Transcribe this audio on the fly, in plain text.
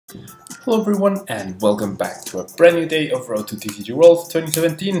Hello everyone and welcome back to a brand new day of Road to TCG Worlds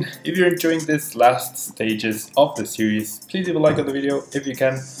 2017. If you're enjoying this last stages of the series, please leave a like on the video if you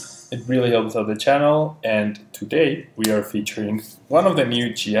can. It really helps out the channel, and today we are featuring one of the new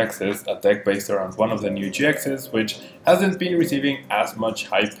GXs, a deck based around one of the new GXs, which hasn't been receiving as much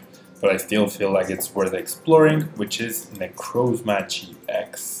hype, but I still feel like it's worth exploring, which is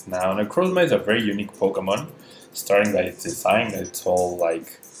Necrozma-GX. Now, Necrozma is a very unique Pokemon, starting by its design. It's all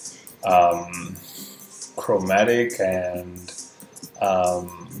like chromatic and how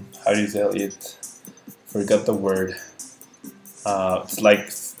do you say it? Forgot the word. It's like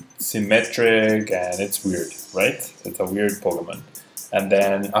symmetric and it's weird, right? It's a weird Pokemon. And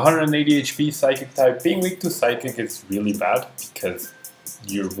then 180 HP Psychic type. Being weak to Psychic is really bad because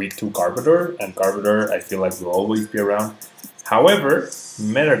you're weak to Garbodor, and Garbodor I feel like will always be around. However,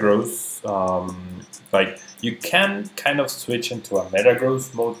 Metagross, you can kind of switch into a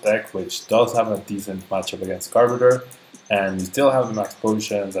Metagross mode deck, which does have a decent matchup against Garbodor, and you still have the max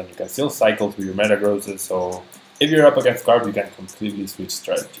potions, and you can still cycle through your Metagrosses, so if you're up against Garb, you can completely switch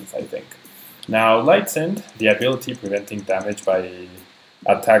strategies, I think. Now, Light Send, the ability preventing damage by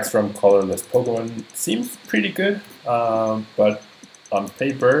attacks from colorless Pokemon, seems pretty good, but on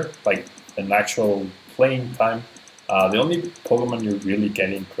paper, like in actual playing time, the only Pokemon you're really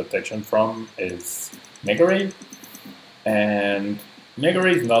getting protection from is Mega Ray, and Mega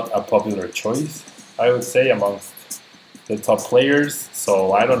Ray is not a popular choice, I would say, amongst the top players,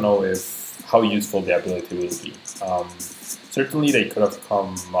 so I don't know how useful the ability will be. Certainly they could have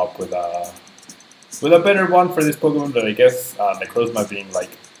come up with a better one for this Pokemon, but I guess Necrozma being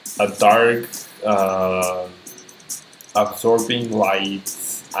like a dark, absorbing light,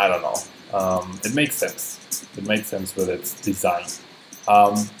 I don't know. It makes sense. It makes sense with its design.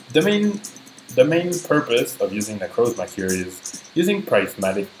 The main purpose of using Necrozma here is using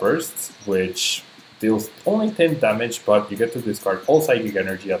Prismatic Bursts, which deals only 10 damage, but you get to discard all Psychic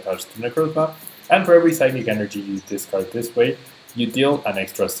Energy attached to Necrozma, and for every Psychic Energy you discard this way, you deal an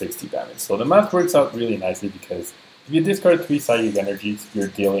extra 60 damage. So the math works out really nicely because if you discard 3 Psychic Energies, you're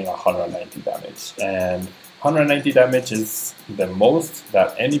dealing 190 damage, and 190 damage is the most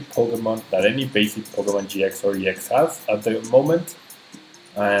that any basic Pokemon GX or EX has at the moment,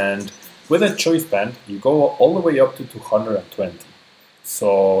 and with a choice band, you go all the way up to 220.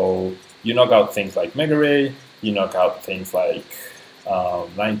 So you knock out things like Mega Ray, you knock out things like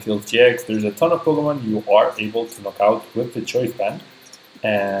Ninetales GX. There's a ton of Pokemon you are able to knock out with the choice band.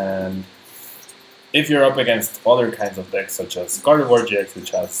 And if you're up against other kinds of decks, such as Gardevoir GX,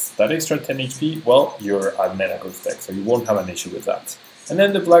 which has that extra 10 HP, well, you're a Metagross deck, so you won't have an issue with that. And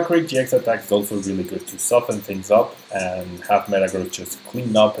then the Blackrock GX attack is also really good to soften things up and have Metagross just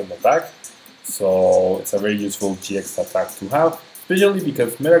clean up in the back. So it's a very useful GX attack to have, especially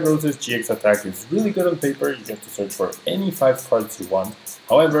because Metagross's GX attack is really good on paper. You get to search for any 5 cards you want.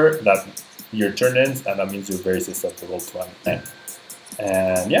 However, your turn ends, and that means you're very susceptible to an end.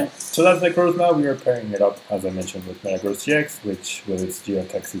 And yeah, so that's Necrozma. We are pairing it up, as I mentioned, with Metagross-GX, which with its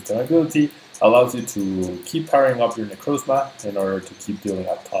Geotech system ability allows you to keep powering up your Necrozma in order to keep dealing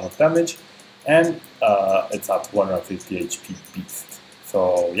a ton of damage, and it's at 150 HP beast.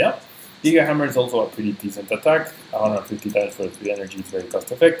 So yeah, Giga Hammer is also a pretty decent attack. 150 damage for 3 energy is very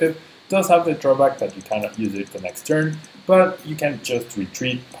cost effective. It does have the drawback that you cannot use it the next turn, but you can just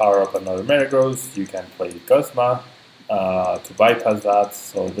retreat, power up another Metagross, you can play Guzma to bypass that,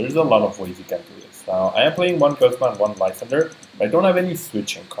 so there's a lot of ways you can do this. Now, I am playing one Guzma and one Lysander, but I don't have any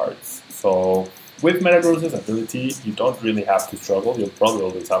switching cards. So with Metagross's ability, you don't really have to struggle. You'll probably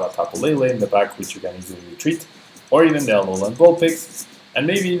always have a Tapu Lele in the back, which you can easily retreat, or even the Alolan Vulpix, and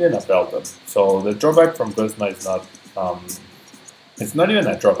maybe even a Beldum. So the drawback from Guzma is not, it's not even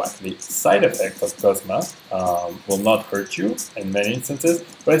a drawback. The side effect of Guzma will not hurt you in many instances,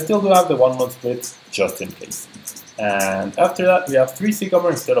 but I still do have the 1-1 split just in case. And after that, we have 3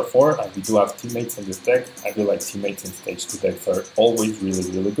 Sycamore instead of 4, and we do have Teammates in this deck. I feel like Teammates in Stage 2 decks are always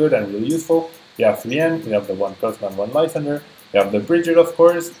really good and really useful. We have 3N, we have the 1 Guzma and 1 Lysander, we have the Brigette, of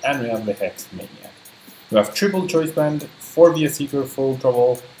course, and we have the Hex Maniac. We have triple choice band, 4 via Seeker full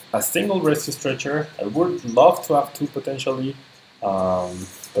trouble, a single rescue stretcher. I would love to have 2 potentially,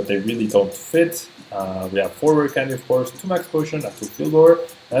 but they really don't fit. We have 4 Rare Candy, of course, 2 max potion, and 2 field goer.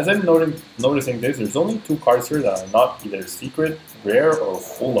 And as I'm noticing this, there's only 2 cards here that are not either secret, rare, or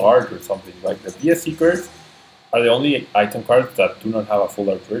full art or something. Like the via Seekers are the only item cards that do not have a full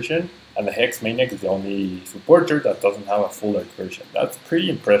art version, and the Hex Maniac is the only supporter that doesn't have a full art version. That's pretty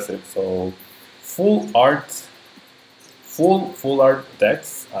impressive. So full art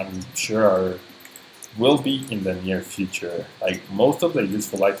decks, I'm sure, are will be in the near future. Like most of the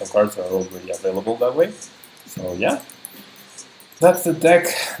useful item cards are already available that way. So yeah, that's the deck.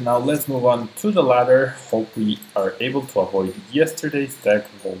 Now let's move on to the ladder. Hope we are able to avoid yesterday's deck,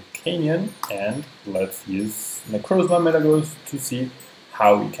 Volcanion, and let's use Necrozma Metagross to see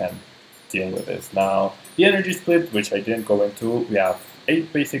how we can deal with this. Now, the energy split, which I didn't go into, we have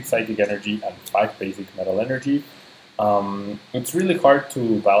 8 basic Psychic Energy and 5 basic Metal Energy. It's really hard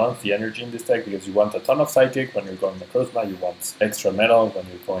to balance the energy in this deck because you want a ton of Psychic when you're going Necrozma, you want extra Metal when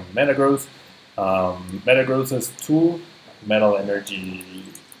you're going Metagross. Metagross's 2 Metal Energy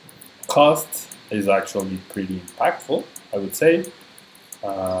cost is actually pretty impactful, I would say.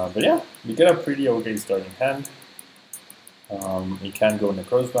 But yeah, we get a pretty okay starting hand. We can go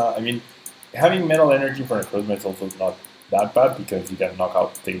Necrozma. I mean, having Metal Energy for Necrozma is also not that bad because you can knock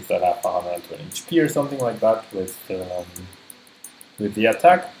out things that have 120 HP or something like that with the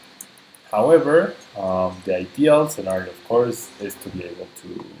attack. However, the ideal scenario, of course, is to be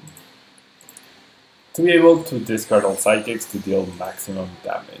able to discard all Psychics to deal maximum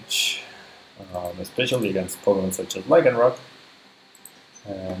damage, especially against Pokemon such as Lycanroc.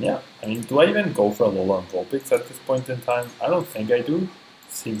 And yeah, I mean, do I even go for Alolan Vulpix at this point in time? I don't think I do,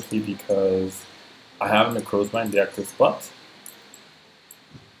 simply because I have Necrozma in the active spot.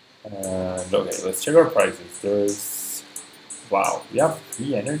 And okay, let's check our prices. There's, wow, we have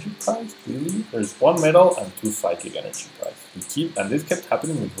 3 energy price, really? There's 1 metal and 2 psychic energy price. And this kept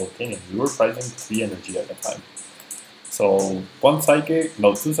happening with Volcanion. We were pricing 3 energy at a time. So 2 psychic,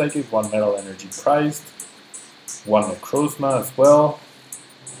 1 metal energy priced, 1 Necrozma as well.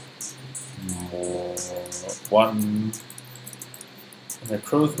 1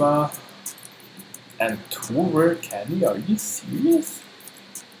 Necrozma and 2 Rare Candy. Are you serious?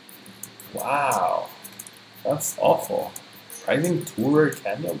 Wow, that's awful. Pricing 2 Rare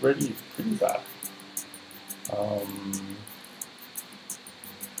Candy already is pretty bad. I'm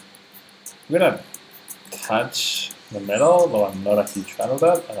gonna touch the metal, though I'm not a huge fan of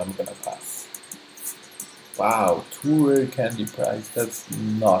that, and I'm gonna pass. Wow, 2 Rare Candy price. That's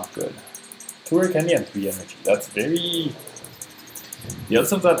not good. 2 Rare Candy and 3 energy. That's very... The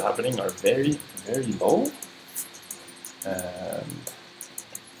odds of that happening are very, very low. And...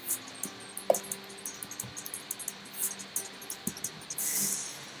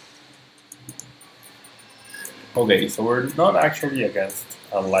 okay, so we're not actually against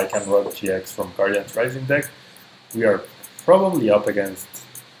a Lycanroc-GX from Guardian's Rising deck. We are probably up against...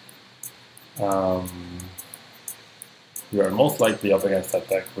 we are most likely up against that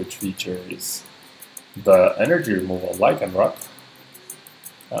deck which features the energy removal Lycanroc.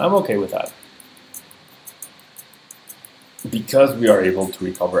 I'm okay with that, because we are able to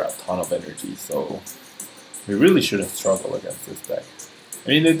recover a ton of energy, so we really shouldn't struggle against this deck. I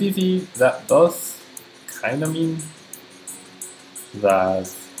mean, the DD, that does kind of mean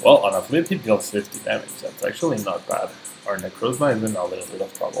that, well, on a flip it deals 50 damage. That's actually not bad. Our Necrozma is in a little bit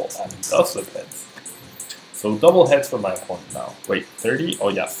of trouble, and it does flip heads. So double heads for my opponent now. Wait, 30? Oh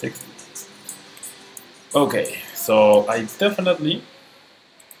yeah, 60. Okay, so I definitely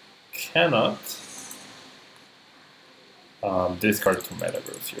cannot discard 2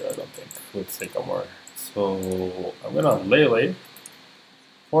 Metagross here, I don't think, with Sycamore. So I'm gonna Lele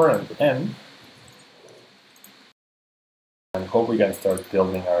for an N and hope we can start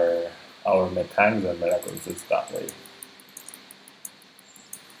building our Metangs and Metagrosses that way.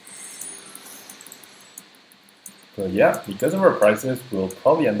 So yeah, because of our prices, we'll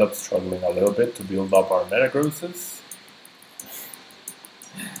probably end up struggling a little bit to build up our Metagrosses.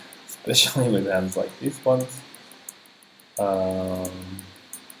 Especially with hands like these ones.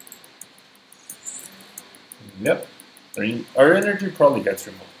 Yep. I mean, our energy probably gets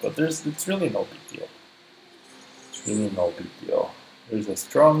removed, but it's really no big deal. It's really no big deal. There's a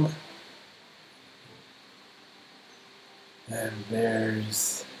strong, and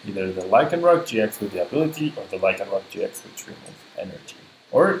there's either the Lycanroc-GX with the ability or the Lycanroc-GX which removes energy.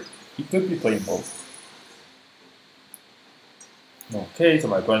 Or he could be playing both. Okay, so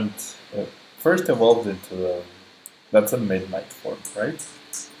my opponent first evolved into the... That's a Midnight form, right?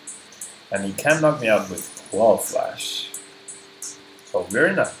 And he can knock me out with Claw Slash. So we're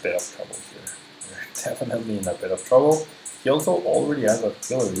in a bit of trouble here. We're definitely in a bit of trouble. He also already has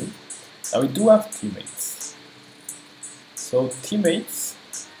artillery. Now we do have teammates. So teammates,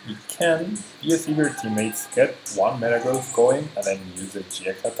 we can, via Seeker teammates, get 1 Metagross going and then use a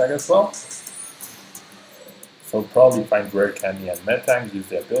GX attack as well. So probably find Rare Candy and Metang, use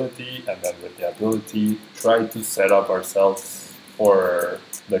the ability, and then with the ability try to set up ourselves for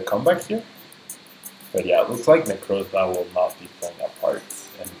the comeback here. But yeah, it looks like Necrozma will not be playing a part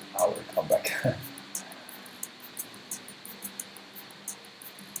in our comeback.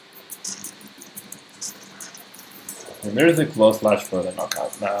 And there's a close slash for the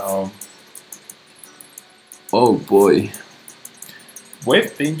knockout. Now, oh boy.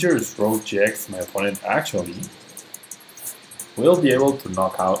 with Dangerous Rogue GX, my opponent actually will be able to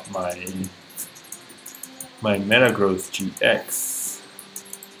knock out my Metagross-GX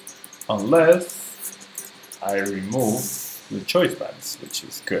unless I remove the choice bands, which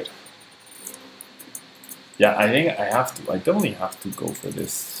is good. Yeah, I think I have to. I definitely have to go for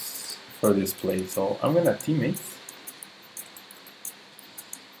this play. So I'm gonna Teammates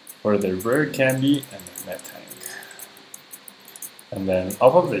for the Rare Candy and the Metang. And then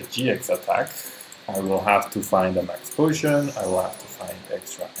off of the GX attack, I will have to find a Max Potion, I will have to find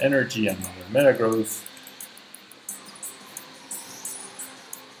extra energy and another Metagross.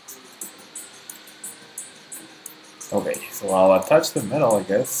 Okay, so I'll attach the metal, I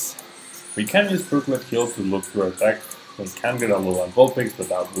guess. We can use Brooklet Heal to look through our deck. We can get a Alolan Vulpix, but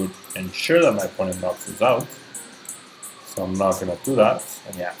that would ensure that my opponent knocks us out. So I'm not gonna do that.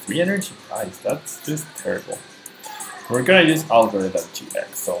 And yeah, 3 energy price, that's just terrible. We're gonna use Beldum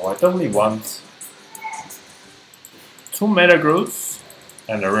GX, so I definitely want 2 Metagross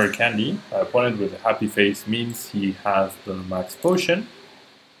and a Rare Candy. My opponent with a happy face means he has the Max Potion.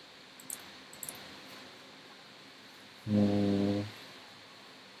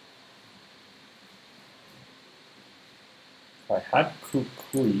 I had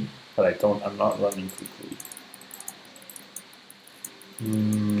Kukui, but I'm not running Kukui.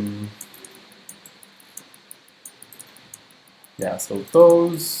 Yeah, so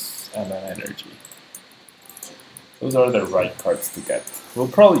those and an energy. Those are the right cards to get. We'll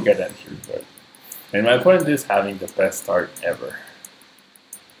probably get in here, but and my opponent is having the best start ever.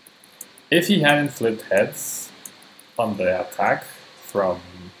 If he hadn't flipped heads on the attack from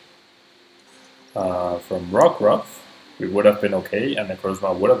Rockruff, we would have been okay, and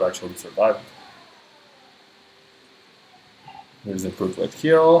Necrozma would have actually survived. There's a Brooklet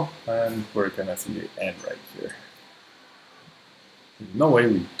Heal, and we're gonna see the end right here. There's no way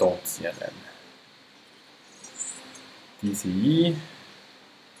we don't see an end. DCE.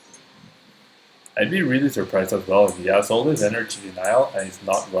 I'd be really surprised as well if he has all this energy denial and he's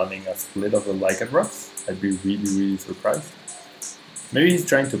not running a split of the Lycanrocs. I'd be really surprised. Maybe he's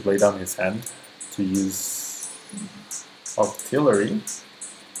trying to play down his hand to use Octillery.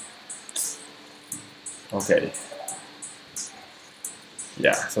 Okay.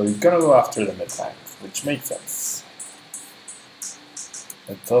 Yeah, so he's gonna go after the Metang, which makes sense.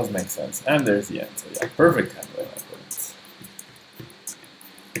 It does make sense. And there's the end. So yeah, perfect hand by my opponent.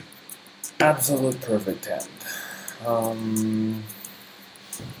 Absolute perfect hand.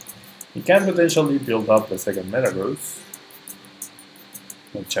 He can potentially build up the second Metagross,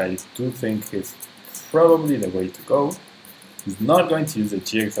 which I do think is probably the way to go. He's not going to use the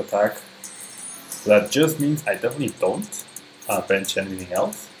GX attack. That just means I definitely don't bench anything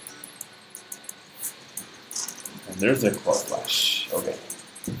else. And there's a Claw Slash. Okay.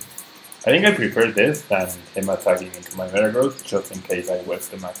 I think I prefer this than him attacking into my Metagross just in case I whiff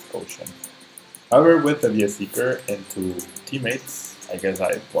the Max Potion. However, with the VS Seeker into Teammates, I guess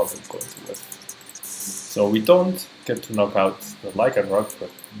I wasn't going to whiff. So we don't get to knock out the Lycanroc, but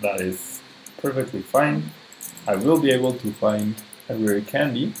that is perfectly fine. I will be able to find a Rare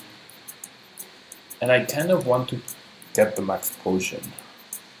Candy. And I kind of want to get the Max Potion.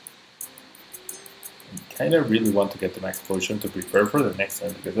 I kind of really want to get the Max Potion to prepare for the next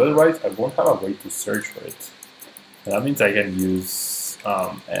turn, because otherwise I won't have a way to search for it. And that means I can use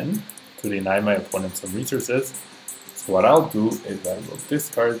N to deny my opponent some resources. So what I'll do is I will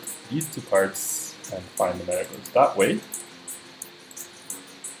discard these 2 cards and find the Metagross that way.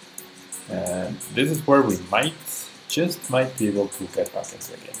 And this is where we just might be able to get back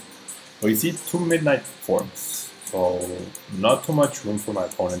into the game. We see 2 Midnight forms, so not too much room for my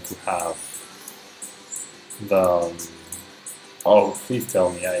opponent to have the... oh, please tell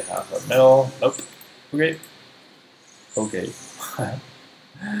me I have a metal. Nope. Okay. Okay.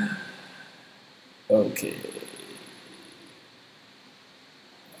 Okay.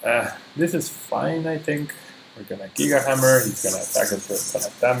 This is fine, I think. We're gonna Giga Hammer, he's gonna attack us for a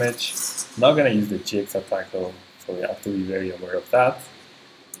ton of damage. Not gonna use the GX attack though, so we have to be very aware of that.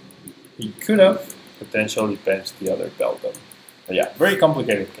 He could have potentially benched the other Beldum. But yeah, very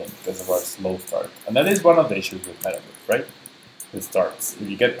complicated game because of our slow start. And that is one of the issues with Metagross, right? The starts. If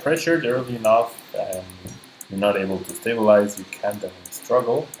you get pressured early enough and you're not able to stabilize, you can definitely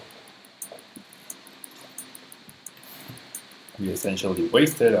struggle. We essentially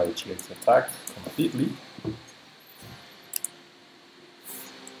wasted our GX attack completely.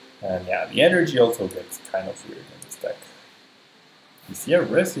 And yeah, the energy also gets kind of weird in this deck. You see a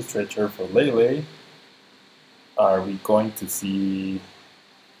Rescue Stretcher for Lele. are we going to see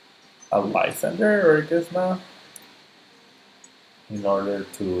a Lysander or a Guzma in order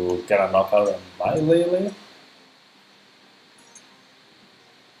to get a knockout on my Lele?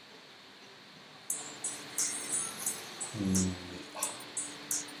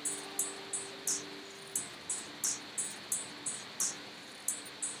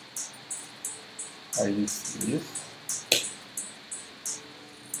 Are you serious?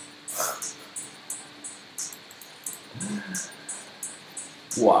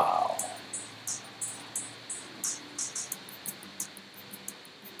 Wow.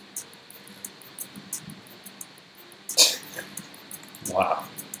 Wow.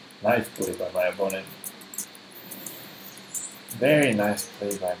 Nice play by my opponent. Very nice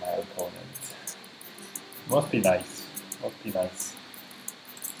play by my opponent. Must be nice. Must be nice.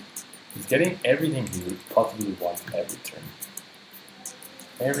 He's getting everything he would possibly want every turn.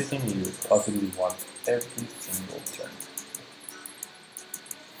 Everything he would possibly want every single turn.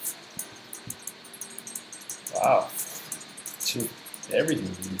 Wow. Shoot,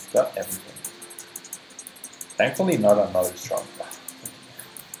 everything. He's got everything. Thankfully, not another strong.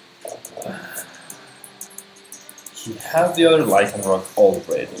 He has the other Lycanroc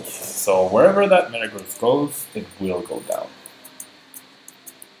already, so wherever that Metagross goes, it will go down.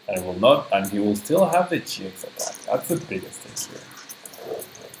 And it will not, and he will still have the GX attack. That's the biggest thing here.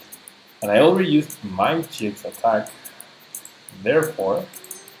 And I already used my GX attack, therefore,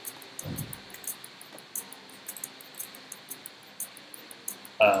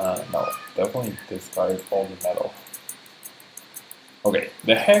 no, definitely discard all the metal. Okay,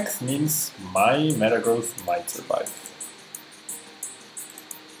 the Hex means my Metagross might survive.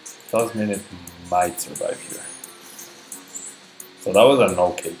 Does mean it might survive here. So that was an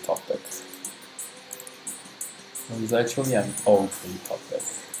okay top deck. It was actually an okay top deck.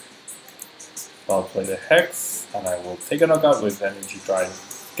 So I'll play the Hex, and I will take a knockout with Energy Drive,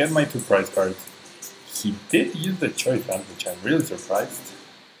 get my 2 prize cards. He did use the Choice Band, which I'm really surprised.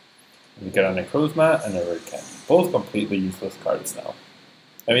 We get a Necrozma and a Rare Candy. Both completely useless cards now.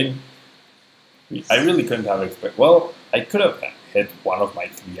 I mean, I really couldn't have expected. Well, I could have hit one of my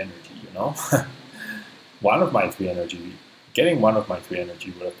 3 energy, you know? One of my 3 energy. Getting one of my 3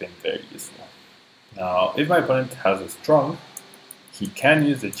 energy would have been very useful. Now, if my opponent has a strong, he can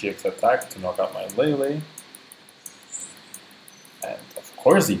use the GX attack to knock out my Lele. And of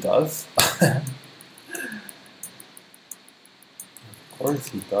course he does. Of course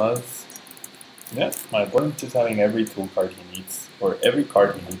he does. Yeah, my opponent just having every tool card he needs, or every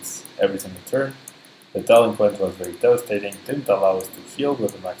card he needs every single turn. The Delinquent was very devastating, didn't allow us to heal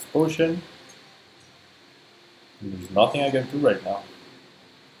with a max potion. There's nothing I can do right now.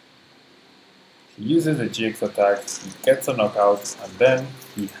 He uses a GX attack, he gets a knockout, and then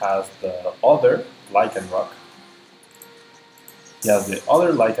he has the other Lycanroc. He has the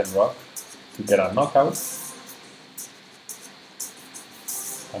other Lycanroc to get a knockout.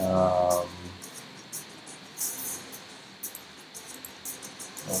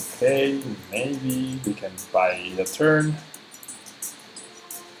 Okay, maybe we can buy a turn.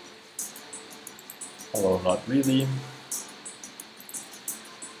 Although not really.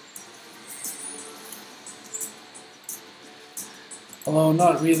 Although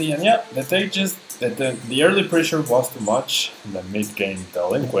not really, and yeah, the early pressure was too much, the mid-game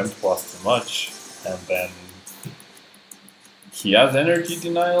Delinquent was too much, and then he has energy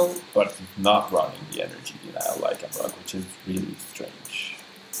denial, but he's not running the energy denial like Lycanroc, which is really strange.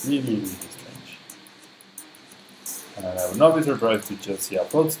 Really, really strange. And I would not be surprised to just see a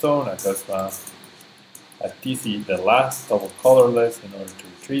Bloodstone, a Guzma, a TC, the last double colorless in order to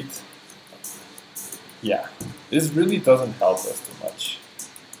retreat. Yeah, this really doesn't help us too much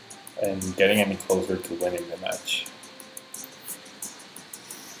in getting any closer to winning the match.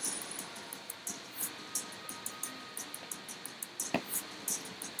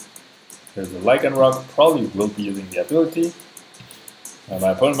 There's a Lycanroc, probably will be using the ability, and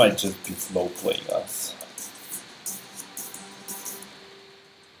my opponent might just be slow playing us.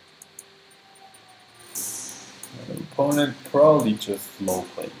 My opponent probably just slow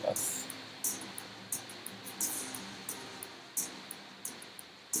playing us.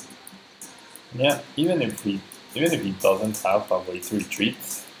 Yeah, even if he doesn't have a way to retreat,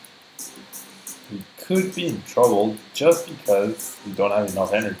 we could be in trouble just because we don't have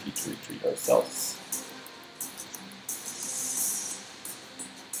enough energy to retreat ourselves.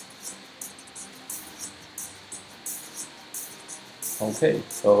 Okay,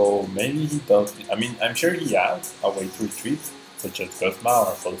 so maybe he does. I mean, I'm sure he has a way to retreat, such as Guzma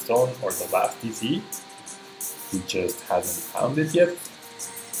or Bloodstone or the last DC. He just hasn't found it yet.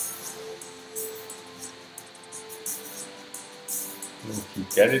 Will he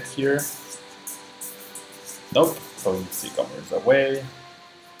get it here? Nope. So Sycamore's away.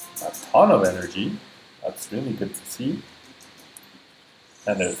 A ton of energy. That's really good to see.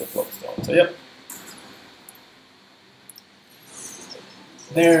 And there's the float stone. So yep.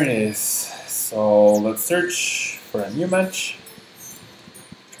 There it is. So let's search for a new match.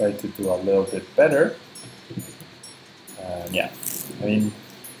 Try to do a little bit better. And yeah, I mean,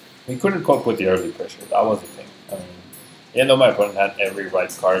 we couldn't cope with the early pressure. That was the thing. I mean, even though my opponent had every right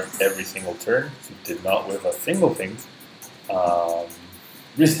card every single turn, he did not whiff a single thing.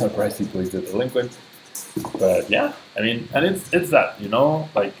 Really surprised he played the delinquent. But yeah, I mean, and it's that, you know,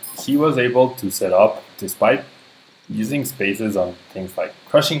 like he was able to set up despite using spaces on things like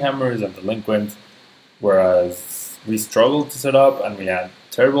crushing hammers and delinquent, whereas we struggled to set up and we had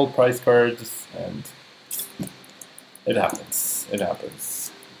terrible price cards, and it happens. It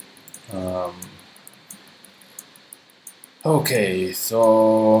happens. Okay,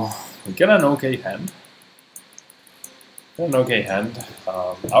 so we get an okay hand.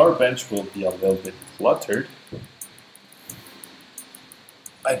 Our bench will be a little bit cluttered.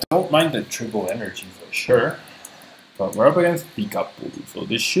 I don't mind the triple energy for sure, but we're up against Pikachu, so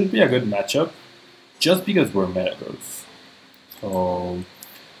this should be a good matchup just because we're Metagross. So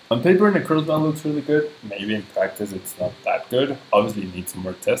on paper, Necrozma looks really good. Maybe in practice it's not that good. Obviously it needs some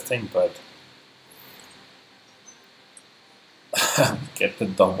more testing, but get the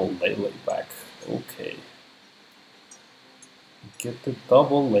double Lele back. Okay. Get the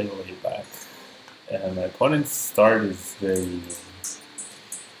double Lele back. And my opponent's start is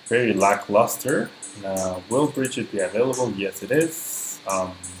very lackluster. Now, will Brigette be available? Yes, it is.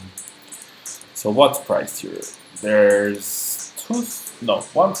 So what's priced here? There's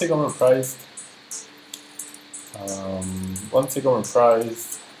one Sycamore priced. One Sycamore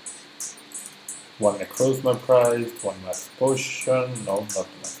priced. One Necrozma priced. One Max Potion. No, not the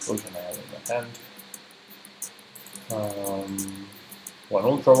Max Potion. I have it in my hand. One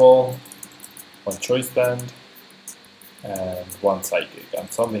Ultra Ball, one Choice Band, and one Psychic,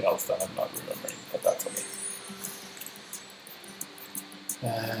 and something else that I'm not remembering, but that's okay.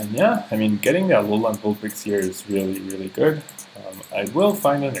 And yeah, I mean, getting the Alolan Vulpix here is really, really good. I will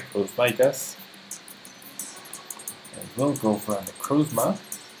find a Necrozma, I guess. I will go for a Necrozma,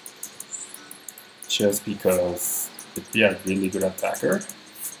 just because it'd be a really good attacker.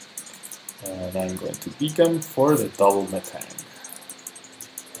 And I'm going to beacon for the double Metang.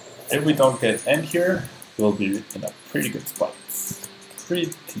 If we don't get end here, we'll be in a pretty good spot.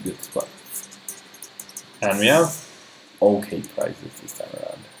 And we have okay prizes this time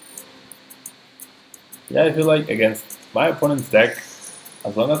around. Yeah, I feel like against my opponent's deck,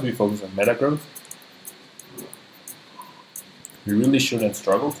 as long as we focus on Metagross, we really shouldn't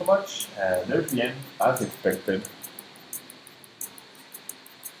struggle too much. And there's the end, as expected.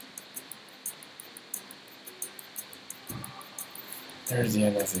 There's the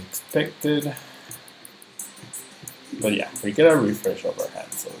end as expected. But yeah, we get a refresh of our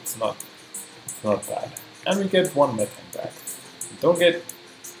hand, so it's not bad. And we get one Metang back.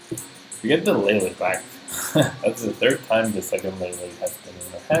 We get the Lele back. That's the third time the second Lele has been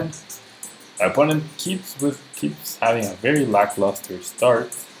in our hand. My opponent keeps having a very lackluster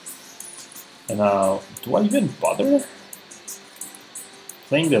start. And now, do I even bother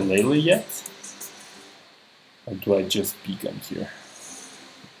playing the Lele yet? Or do I just beacon here?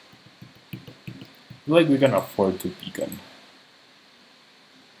 I feel like we can afford to beacon.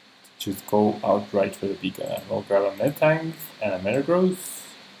 Just go outright for the beacon. And we'll grab a Metang and a Metagross.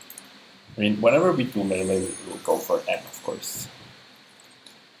 I mean, whenever we do Lele, we'll go for N, of course.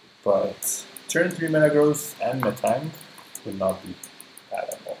 But turn 3 Metagross and Metang would not be bad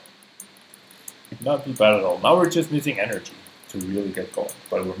at all. Now we're just missing energy to really get going.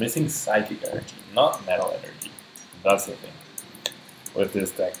 But we're missing psychic energy, not metal energy. That's the thing. With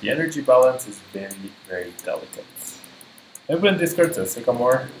this deck, the energy balance is very, very delicate. Everyone discards a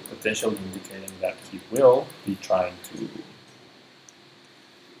Sycamore, potentially indicating that he will be trying to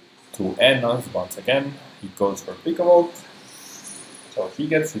end us once again. He goes for Picavolt, so he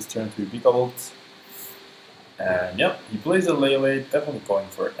gets his turn 3 Picavolt. And yep, he plays a Lele, definitely going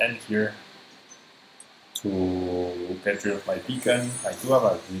for end here to get rid of my beacon. I do have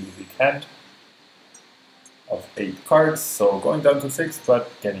a really big hand of 8 cards, so going down to 6,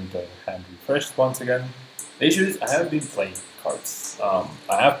 but getting the hand refreshed once again. The issue is I haven't been playing cards.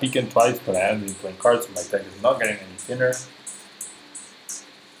 I have beacon twice, but I haven't been playing cards, so my deck is not getting any thinner.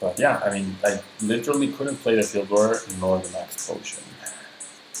 But yeah, I mean, I literally couldn't play the Field War nor the Max Potion.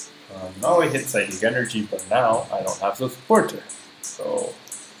 Now I hit Psychic Energy, but now I don't have the supporter. So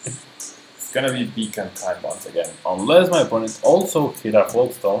gonna be beacon time once again, unless my opponent also hit a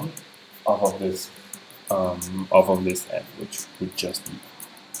Float Stone off of this end, which would just be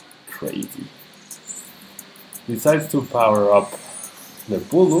crazy. Decides to power up the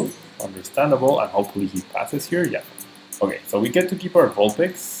Bulu, understandable, and hopefully he passes here. Yeah. Okay, so we get to keep our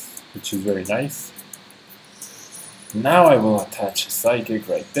Vulpix, which is very nice. Now I will attach a Psychic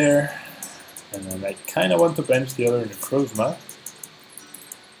right there, and then I kind of want to bench the other Necrozma,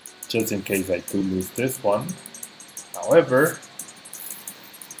 just in case I do lose this one. However,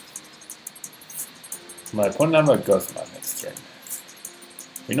 my opponent has a Guzma next turn.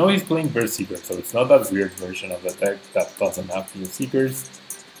 We know he's playing Burst Seeker, so it's not that weird version of the deck that doesn't have field Seekers.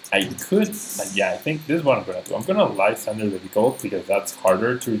 I could, yeah, I think this is what I'm gonna do. I'm gonna Lysander the Gold because that's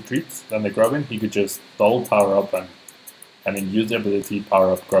harder to retreat than the Grubbin. He could just double power up and, use the ability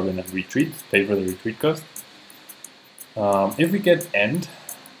power up Grubbin and retreat, pay for the retreat cost. If we get End,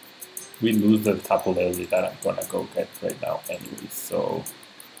 we lose the Tapu Lele that I'm gonna go get right now anyway, so...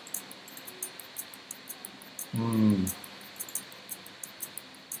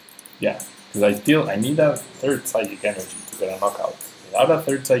 yeah, because I need a third Psychic Energy to get a knockout. Without a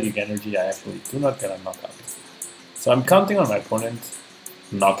third Psychic Energy, I actually do not get a knockout. So I'm counting on my opponent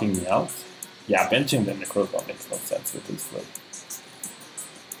knocking me out. Yeah, benching the Necrozma makes no sense with this play.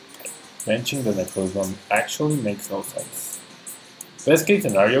 Benching the Necrozma actually makes no sense. Best case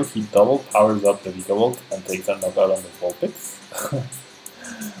scenario, he double powers up the Vigavolt and takes a knockout on the Vulpix.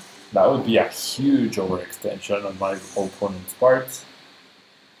 That would be a huge overextension on my opponent's part.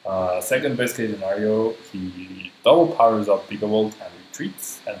 Second best case scenario, he double powers up Vigavolt and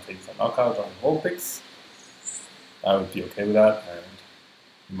retreats and takes a knockout on Vulpix. I would be okay with that, and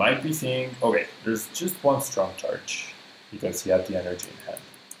you might be seeing, okay, there's just one strong charge because he had the energy in hand.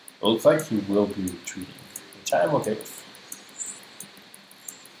 It looks like he will be retreating, which I am okay with.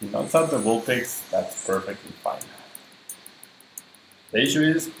 He knocks out the Vulpix, that's perfectly fine. The issue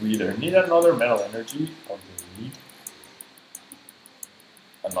is we either need another Metal Energy or we need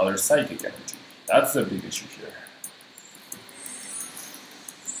another Psychic Energy. That's the big issue here.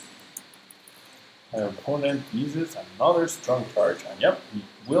 My opponent uses another strong charge, and yep, he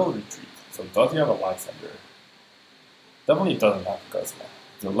will retreat. So does he have a Lysander? Definitely doesn't have Guzma.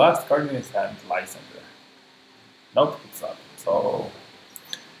 The last card in his hand, Lysander. Nope, it's not. So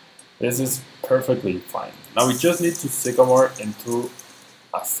this is perfectly fine. Now we just need to Sycamore into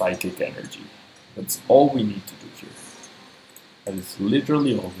a Psychic Energy. That's all we need to do here. That is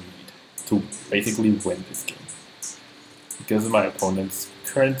literally all we need to basically win this game. Because of my opponent's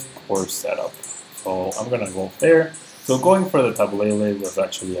current poor setup. So I'm gonna go there. So going for the Tapu Lele was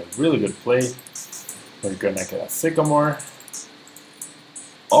actually a really good play. We're gonna get a Sycamore.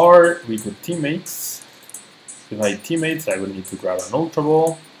 Or we could Teammates. If I Teammates, I would need to grab an Ultra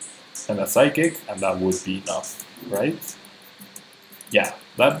Ball and a Psychic, and that would be enough, right? Yeah,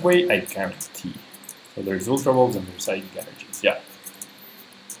 that way I guarantee. So there's Ultra Balls and there's Psychic Energies, yeah.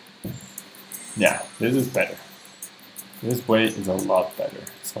 Yeah, this is better. This way is a lot better.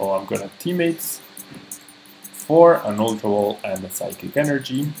 So I'm gonna Teammates for an Ultra Ball and a Psychic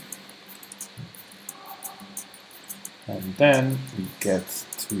Energy. And then we get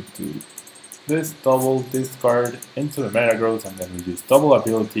to do this double discard into the Metagross, and then we use double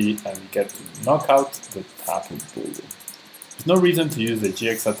ability and we get to knock out the Tapu Lele. There's no reason to use the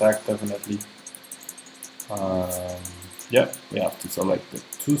GX attack, definitely. Yeah, we have to select the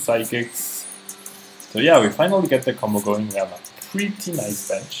two Psychics. So yeah, we finally get the combo going. We have a pretty nice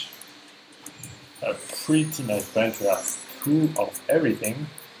bench. We have two of everything.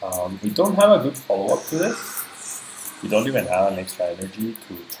 We don't have a good follow-up to this. We don't even have an extra energy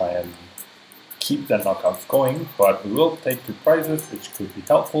to try and keep the knockouts going, but we will take two prizes, which could be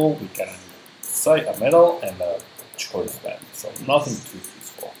helpful. We can cite a medal and a choice band, so nothing too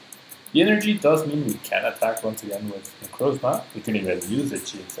useful. The energy does mean we can attack once again with Necrozma. We can even use the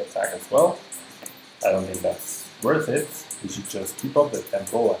GX attack as well. I don't think that's worth it. We should just keep up the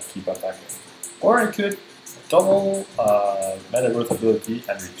tempo and keep attacking. Or I could double Metagross ability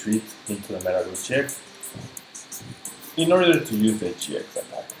and retreat into the Metagross-GX in order to use the GX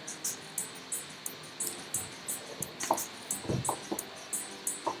attack.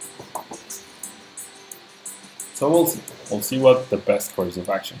 So we'll see. We'll see what the best course of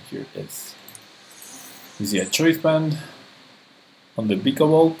action here is. You see a choice band on the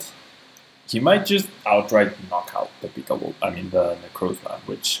Vigavolt. He might just outright knock out the Vigavolt, the Necrozma,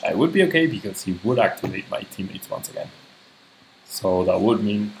 which I would be okay because he would activate my Teammates once again. So that would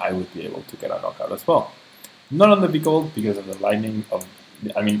mean I would be able to get a knockout as well. Not on the Vigavolt because of the lightning of,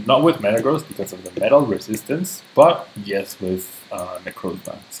 not with Metagross because of the metal resistance, but yes with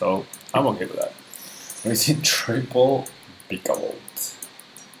Necrozma. So I'm okay with that. Let me see, triple Vikavolt.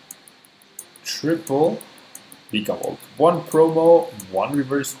 Triple Vikavolt. One promo, one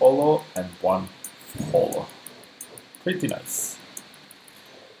reverse holo, and one holo. Pretty nice.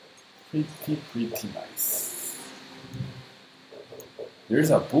 Pretty nice. Here's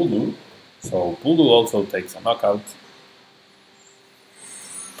a Bulu. So Bulu also takes a knockout.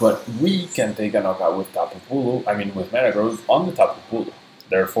 But we can take a knockout with Tapu Bulu, I mean with Metagross on the Tapu Bulu.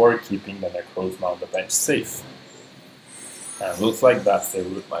 Therefore keeping the Necrozma on the bench safe. And looks like that's the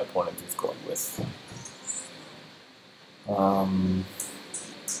route my opponent is going with.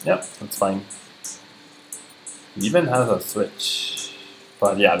 Yep, that's fine. He even has a switch.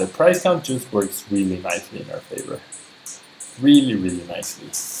 But yeah, the price count just works really nicely in our favor. Really, really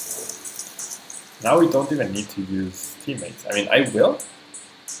nicely. Now we don't even need to use teammates. I mean, I will.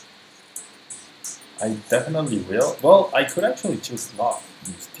 I definitely will. Well, I could actually just not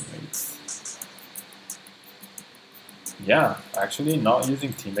use teammates. Yeah, actually not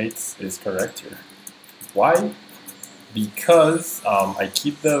using teammates is correct here. Why? Because I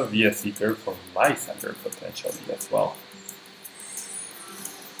keep the VS Seeker for my center potentially as well.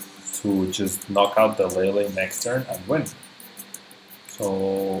 To just knock out the Lele next turn and win.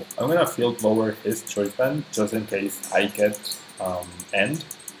 So I'm gonna field lower his choice band just in case I get end.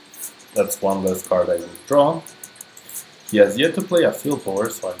 That's one less card I will draw. He has yet to play a field lower,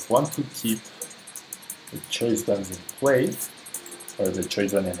 so I want to keep the choice bands in play, or the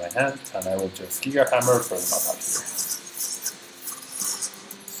choice band in my hand, and I will just Giga Hammer for the knockout here.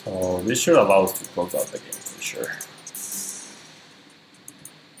 So this should allow us to close out the game for sure.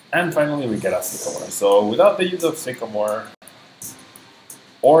 And finally we get a Sycamore. So without the use of Sycamore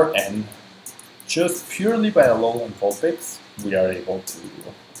or N, just purely by Alolan Vulpix, we are able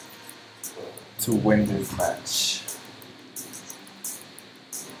to win this match.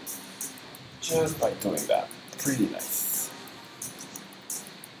 Just by doing that. Pretty nice.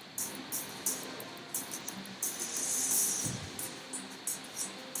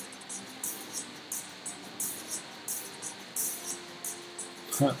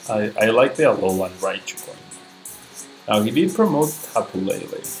 I like the Alolan Raichu coin. Now he did promote Tapu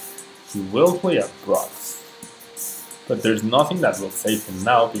Lele. He will play a Brox. But there's nothing that will save him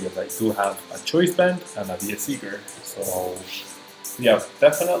now because I do have a choice band and a VS Seeker. So we have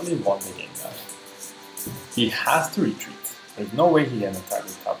definitely won the game now. He has to retreat. There's no way he can attack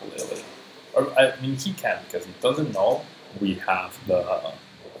with Tapu Lele. Or I mean he can because he doesn't know we have the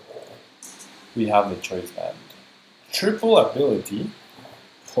choice band. Triple ability.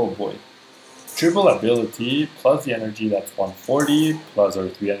 Oh boy. Triple ability plus the energy, that's 140, plus our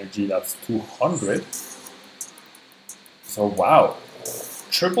 3 energy, that's 200. So wow.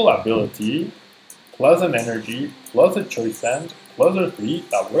 Triple ability plus an energy plus a choice band plus our 3,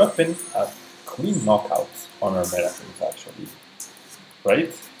 that would have been a clean knockout on our Metagross actually.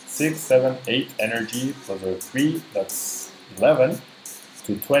 Right? 6, 7, 8 energy plus our 3, that's 11.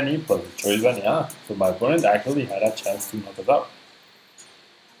 To 20 plus the choice band, yeah. So my opponent actually had a chance to knock us out.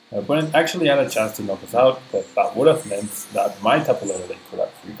 My opponent actually had a chance to knock us out, but that would have meant that my Tapu Lele could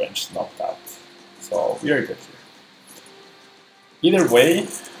have revenge knocked out. So we are good here. Either way,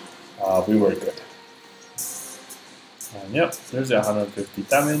 we were good. And yep, there's the 150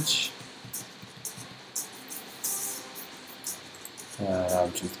 damage. And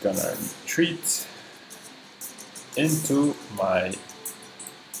I'm just gonna retreat into my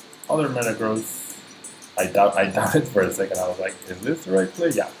other Metagross. I doubted for a second. I was like, is this the right play?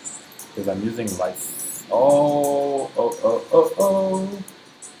 Yeah, because I'm using life. Oh.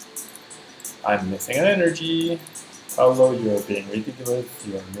 I'm missing an energy. Paolo, you're being ridiculous.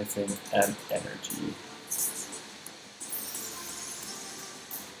 You're missing an energy.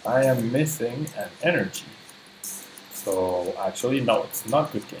 I am missing an energy. So actually, no, it's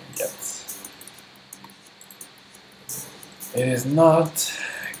not good game yet. It is not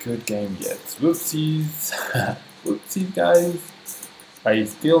good game yet. Whoopsies. Whoopsies, guys. I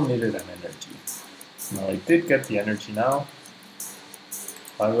still needed an energy. Now I did get the energy now.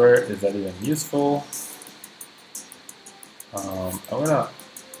 However, is that even useful? I'm gonna...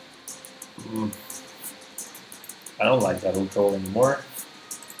 I don't like that OHKO anymore.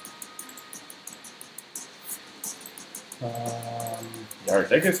 Yeah, our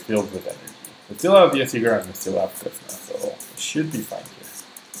deck is filled with energy. We still have VS Seeker and we still have Guzma, so it should be fine here.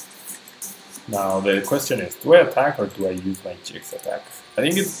 Now the question is, do I attack or do I use my GX attack? I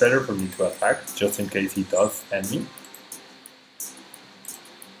think it's better for me to attack, just in case he does end me.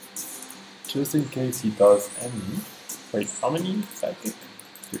 Just in case he does end me. Wait, how many psychic?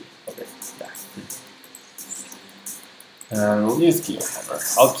 3. Okay, yeah, 3. And we'll use Key Hammer.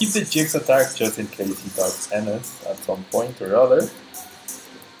 I'll keep the GX attack just in case he does NS at some point or other.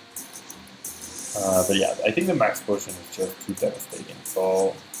 But yeah, I think the max potion is just too devastating.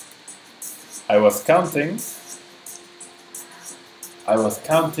 So I was counting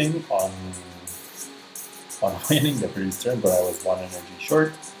on winning the previous turn, but I was 1 energy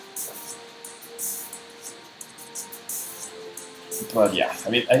short. But yeah, I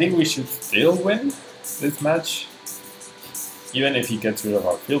mean, I think we should still win this match. Even if he gets rid of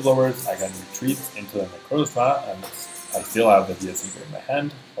our field blowers, I can retreat into the Necrozma, and I still have the Seeker in my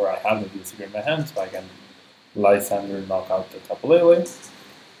hand, or I have the Seeker in my hand, so I can Lysander knock out the Tapu Lele.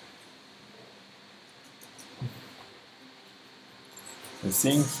 We're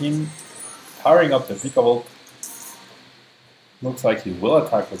seeing him powering up the Vikavolt. Looks like he will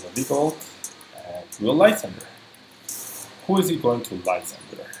attack with the Vikavolt, and he will Lysander. Who is he going to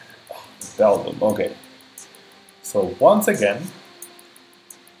Lysander? Beldum, okay. So once again,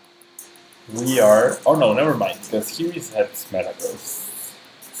 we are... Oh no, never mind, because he resets Metagross.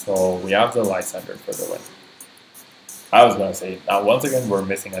 So we have the Lysander for the win. I was going to say, now once again we're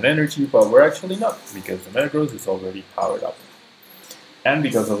missing an energy, but we're actually not, because the Metagross is already powered up. And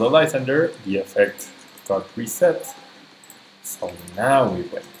because of the Lysander, the effect got reset. So now we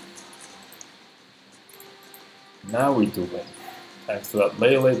win. Now we do win. Thanks to that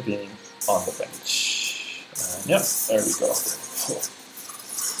Lele being on the bench. And yep, there we go.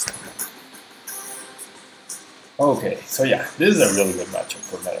 Okay, so yeah, this is a really good matchup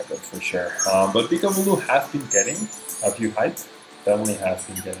for Metagross for sure. But Pikabulu has been getting a few hype. Definitely has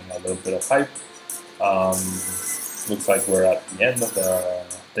been getting a little bit of hype. Looks like we're at the end of the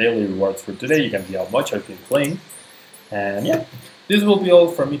daily rewards for today. You can see how much I've been playing. And yeah, this will be all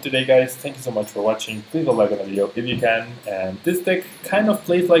from me today, guys. Thank you so much for watching. Please leave a like on the video if you can. And this deck kind of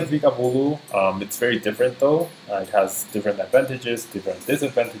plays like Vikavoolu. It's very different though. It has different advantages, different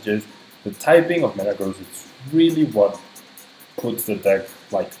disadvantages. The typing of Metagross is really what puts the deck,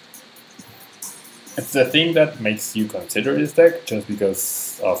 like, it's the thing that makes you consider this deck just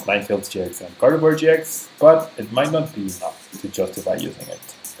because of Ninetales GX and Gardevoir GX, but it might not be enough to justify using it.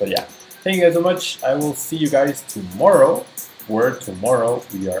 But yeah, thank you guys so much. I will see you guys tomorrow, where tomorrow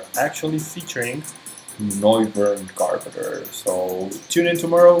we are actually featuring Noivern Garbiter. So tune in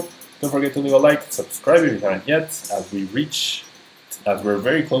tomorrow. Don't forget to leave a like, subscribe if you haven't yet, as we're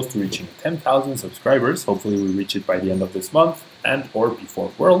very close to reaching 10,000 subscribers. Hopefully we reach it by the end of this month and or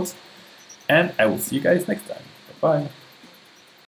before Worlds. And I will see you guys next time. Bye-bye.